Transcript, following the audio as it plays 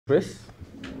Press,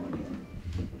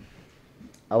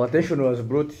 our attention was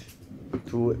brought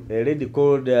to a lady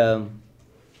called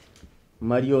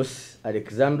Marinos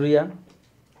Alexandria,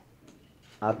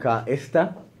 aka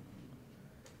Esther.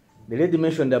 The lady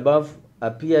mentioned above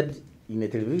appeared in a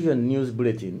television news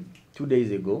bulletin 2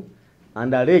 days ago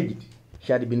and alleged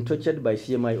she had been tortured by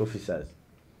CMI officers,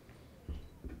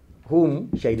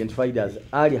 whom she identified as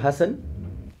Ali Hassan,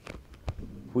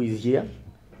 who is here,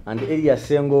 and Elias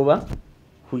Sengova,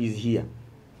 who is here.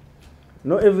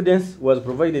 No evidence was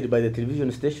provided by the television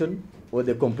station or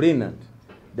the complainant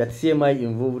that CMI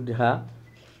involved her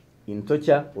in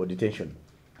torture or detention.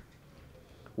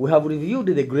 We have reviewed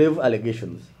the grave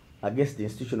allegations against the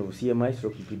institution of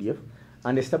CMI/UPDF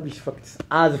and established facts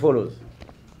as follows.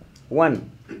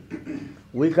 1.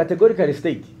 We categorically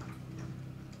state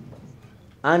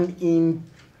and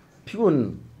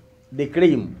impugn the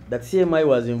claim that CMI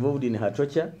was involved in her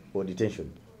torture or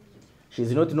detention. She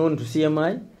is not known to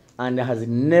CMI and has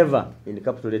never, in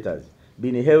capital letters,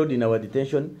 been held in our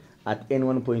detention at any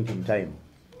one point in time.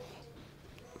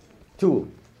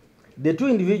 2. The two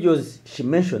individuals she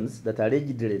mentions that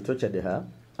allegedly tortured her,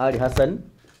 Ali Hassan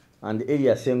and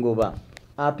Elias Sengova,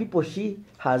 are people she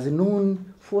has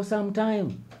known for some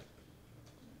time.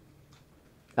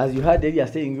 As you heard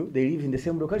Elias saying you, they live in the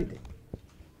same locality.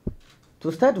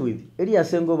 To start with,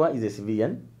 Elias Sengova is a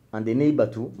civilian and a neighbor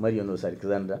to Marinos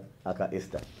Alexandria, aka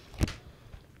Esther,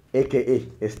 aka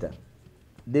Esther.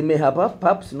 They may have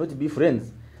perhaps not be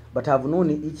friends, but have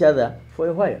known each other for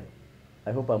a while.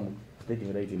 I hope I'm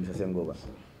stating right, Mr. Sengova.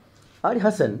 Ali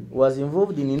Hassan was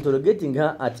involved in interrogating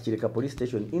her at Chireka police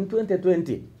station in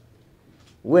 2020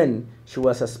 when she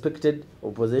was suspected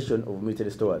of possession of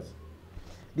military stores.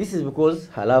 This is because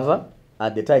her lover,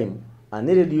 at the time, an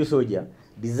LDU soldier,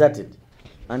 deserted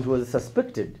and was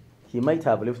suspected he might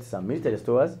have left some military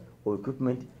stores or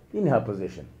equipment in her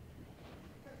possession.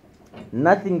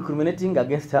 Nothing incriminating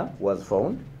against her was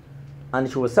found,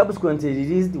 and she was subsequently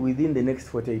released within the next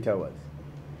 48 hours.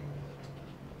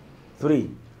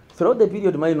 3. Throughout the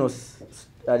period Marinos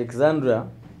Alexandria,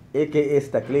 aka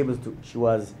Esther, claims she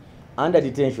was under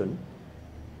detention,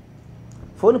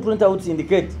 phone printouts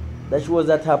indicate that she was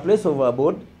at her place of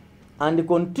abode and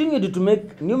continued to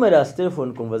make numerous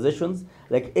telephone conversations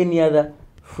like any other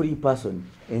free person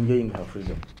enjoying her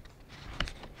freedom.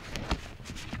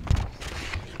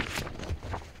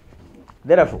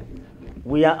 Therefore,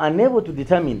 we are unable to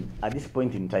determine at this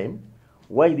point in time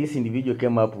why this individual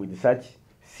came up with such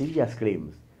serious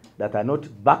claims that are not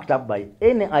backed up by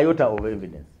any iota of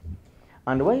evidence,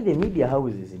 and why the media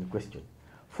houses in question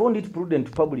found it prudent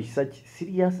to publish such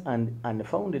serious and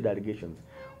unfounded allegations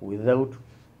without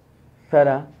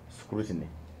thorough scrutiny,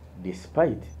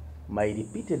 despite my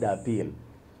repeated appeal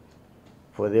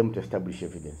for them to establish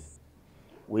evidence.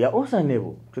 We are also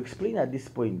unable to explain at this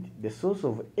point the source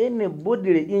of any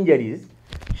bodily injuries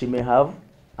she may have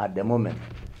at the moment,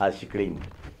 as she claimed.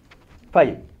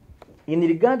 5. In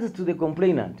regards to the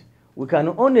complainant, we can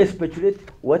only speculate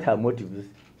what her motives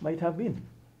might have been.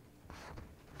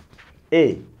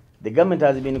 A. The government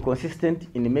has been consistent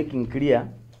in making clear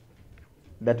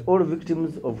that all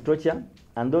victims of torture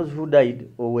and those who died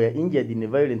or were injured in the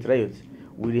violent riots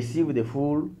will receive the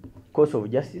full course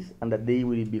of justice and that they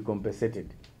will be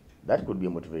compensated. That could be a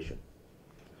motivation.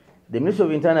 The Ministry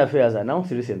of Internal Affairs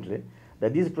announced recently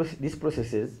that these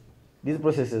processes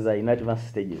are in advanced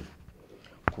stages.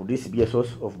 Could this be a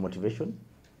source of motivation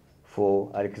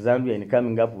for Alexandria in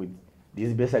coming up with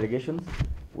these base allegations?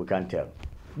 We can't tell.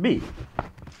 B.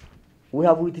 We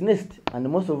have witnessed, and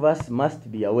most of us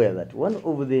must be aware, that one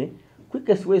of the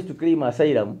quickest ways to claim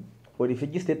asylum or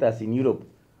refugee status in Europe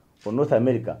or North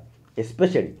America,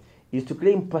 especially, is to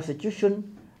claim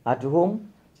persecution at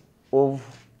home for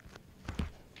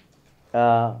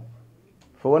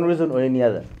one reason or any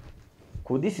other.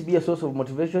 Could this be a source of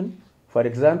motivation for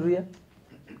Alexandria?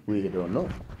 We don't know,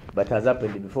 but has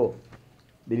happened before.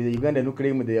 There is a Ugandan who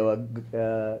claimed they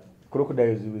were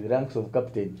crocodiles with ranks of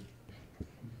captain.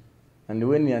 And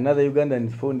when another Ugandan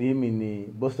found him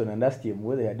in Boston and asked him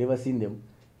whether he had ever seen them,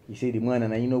 he said, "Mwana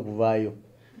na ino kuvayo."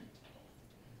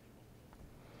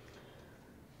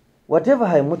 Whatever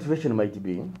her motivation might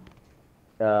be,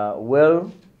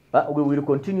 we will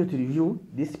continue to review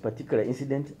this particular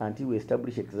incident until we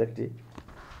establish exactly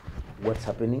what's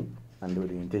happening and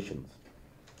the intentions.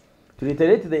 To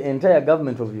reiterate, the entire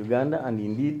government of Uganda and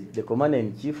indeed the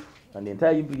Commander-in-Chief and the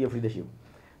entire UPDF leadership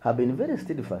have been very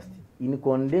steadfast in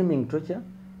condemning torture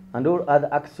and all other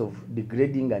acts of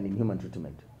degrading and inhuman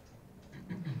treatment.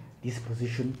 This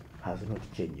position has not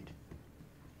changed.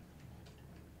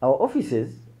 Our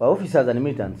officers and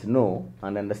militants know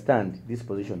and understand this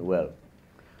position well.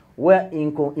 where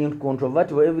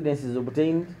incontrovertible evidence is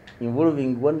obtained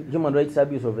involving human rights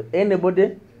abuse of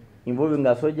anybody, involving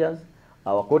our soldiers,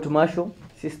 our court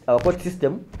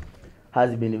system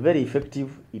has been very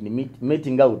effective in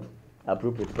meting out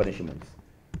appropriate punishments.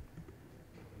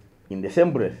 In the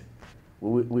same breath,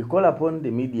 we call upon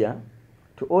the media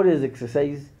to always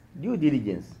exercise due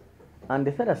diligence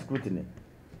and thorough scrutiny,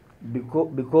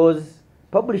 because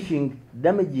publishing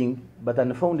damaging but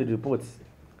unfounded reports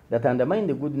that undermine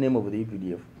the good name of the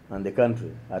UPDF and the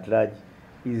country at large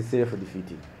is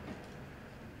self-defeating.